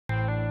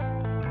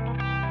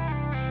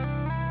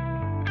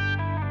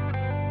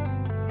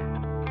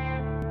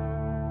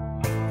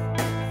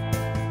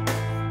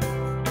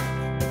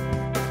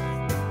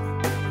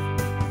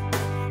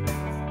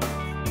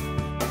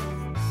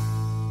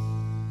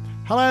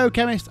Hello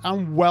chemists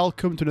and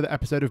welcome to another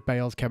episode of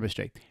Bale's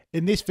Chemistry.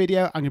 In this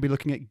video I'm going to be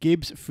looking at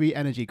Gibbs free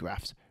energy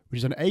graphs, which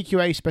is on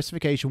AQA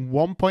Specification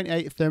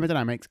 1.8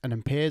 Thermodynamics and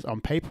appears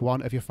on paper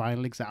 1 of your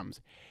final exams.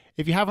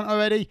 If you haven't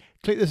already,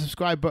 click the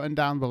subscribe button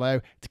down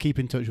below to keep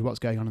in touch with what's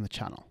going on the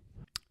channel.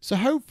 So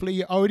hopefully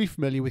you're already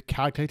familiar with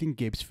calculating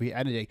Gibbs free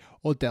energy,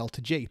 or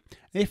delta G.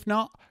 If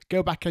not,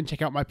 go back and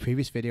check out my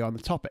previous video on the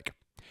topic.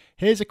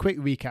 Here's a quick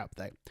recap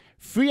though.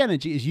 Free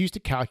energy is used to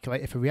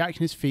calculate if a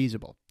reaction is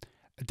feasible.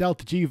 A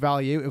delta G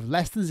value of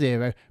less than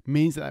 0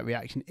 means that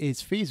reaction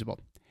is feasible.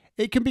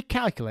 It can be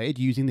calculated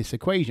using this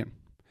equation.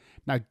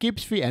 Now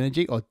Gibbs free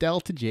energy, or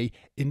delta G,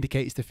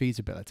 indicates the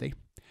feasibility.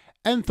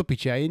 Enthalpy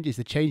change is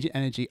the change in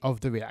energy of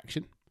the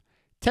reaction.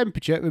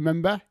 Temperature,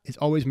 remember, is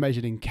always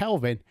measured in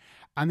Kelvin,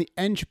 and the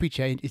entropy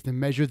change is the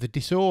measure of the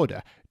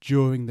disorder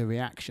during the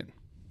reaction.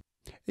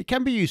 It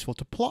can be useful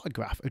to plot a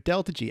graph of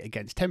delta G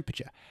against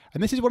temperature,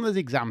 and this is one of those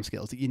exam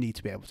skills that you need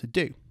to be able to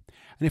do.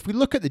 And if we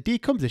look at the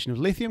decomposition of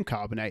lithium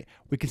carbonate,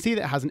 we can see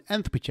that it has an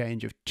enthalpy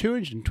change of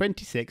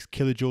 226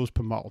 kilojoules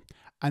per mole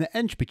and an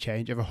entropy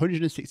change of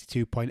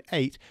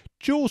 162.8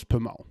 joules per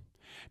mole.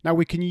 Now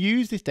we can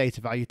use this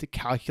data value to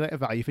calculate a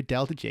value for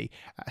delta G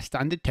at a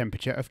standard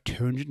temperature of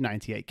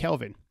 298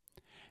 Kelvin.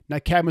 Now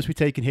care must be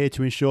taken here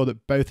to ensure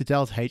that both the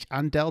delta H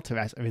and delta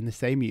S are in the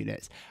same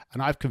units,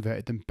 and I've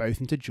converted them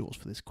both into joules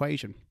for this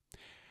equation.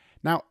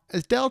 Now,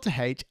 as delta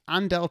H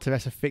and delta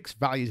S are fixed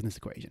values in this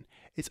equation,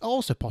 it's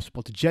also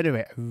possible to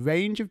generate a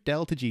range of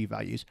delta G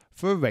values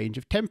for a range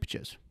of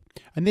temperatures,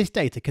 and this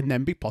data can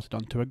then be plotted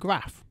onto a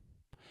graph.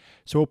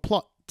 So we'll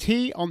plot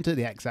T onto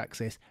the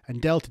x-axis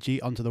and delta G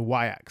onto the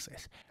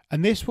y-axis,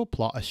 and this will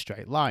plot a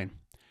straight line.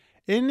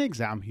 In an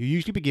exam, you'll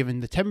usually be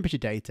given the temperature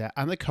data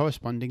and the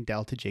corresponding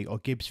delta G or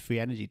Gibbs free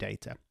energy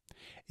data.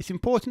 It's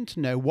important to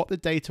know what the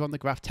data on the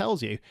graph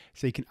tells you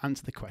so you can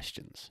answer the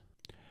questions.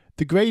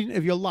 The gradient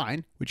of your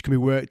line, which can be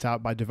worked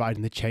out by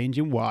dividing the change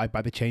in y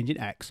by the change in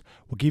x,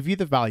 will give you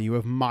the value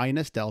of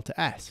minus delta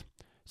S.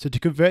 So to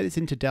convert this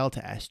into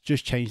delta S,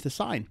 just change the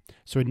sign.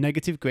 So a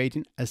negative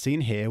gradient, as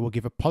seen here, will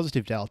give a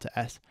positive delta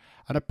S,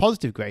 and a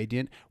positive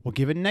gradient will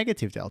give a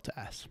negative delta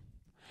S.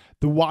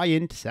 The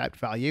y-intercept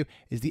value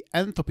is the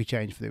enthalpy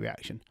change for the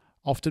reaction,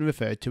 often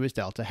referred to as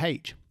delta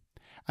H.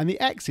 And the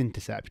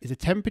x-intercept is the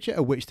temperature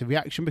at which the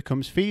reaction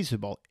becomes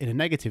feasible in a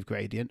negative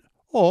gradient,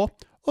 or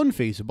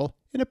unfeasible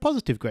in a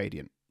positive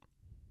gradient.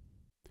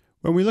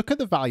 When we look at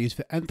the values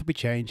for enthalpy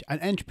change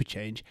and entropy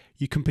change,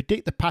 you can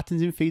predict the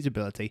patterns in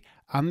feasibility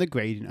and the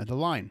gradient of the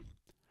line.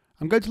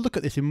 I'm going to look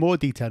at this in more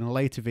detail in a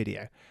later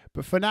video,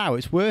 but for now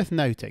it's worth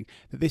noting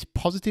that this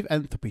positive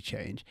enthalpy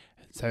change,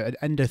 so an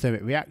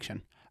endothermic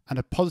reaction, and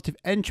a positive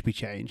entropy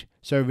change,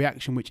 so a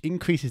reaction which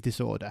increases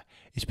disorder,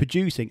 is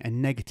producing a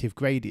negative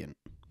gradient.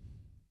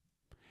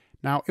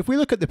 Now, if we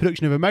look at the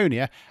production of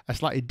ammonia, a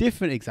slightly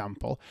different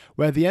example,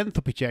 where the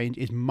enthalpy change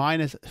is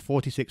minus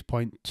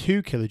 46.2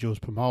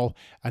 kilojoules per mole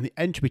and the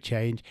entropy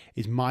change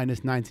is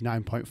minus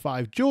 99.5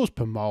 joules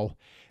per mole,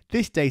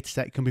 this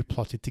dataset can be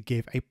plotted to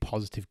give a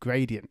positive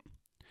gradient.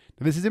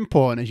 Now, this is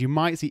important as you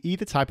might see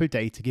either type of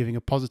data giving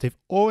a positive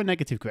or a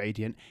negative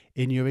gradient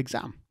in your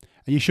exam.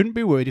 And you shouldn't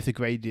be worried if the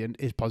gradient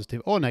is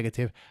positive or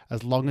negative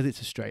as long as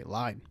it's a straight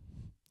line.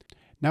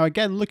 Now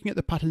again, looking at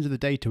the patterns of the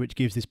data which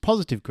gives this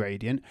positive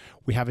gradient,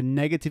 we have a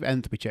negative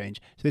enthalpy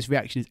change, so this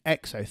reaction is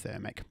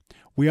exothermic.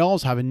 We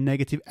also have a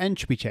negative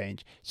entropy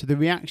change, so the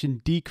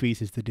reaction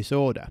decreases the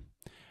disorder.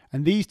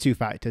 And these two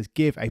factors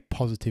give a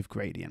positive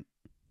gradient.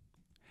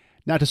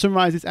 Now to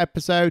summarise this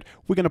episode,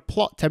 we're going to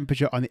plot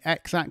temperature on the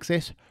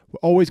x-axis, we're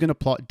always going to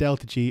plot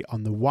delta G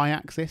on the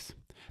y-axis.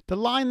 The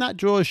line that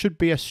draws should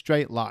be a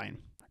straight line.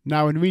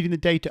 Now when reading the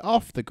data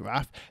off the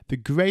graph, the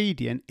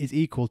gradient is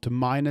equal to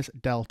minus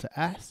delta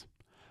S,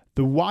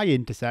 the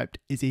y-intercept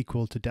is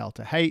equal to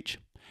delta H,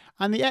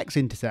 and the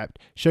x-intercept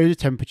shows the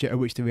temperature at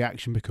which the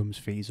reaction becomes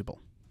feasible.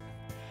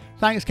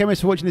 Thanks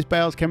chemists for watching this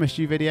Bale's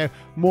Chemistry video.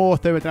 More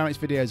thermodynamics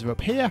videos are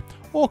up here,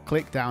 or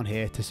click down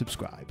here to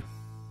subscribe.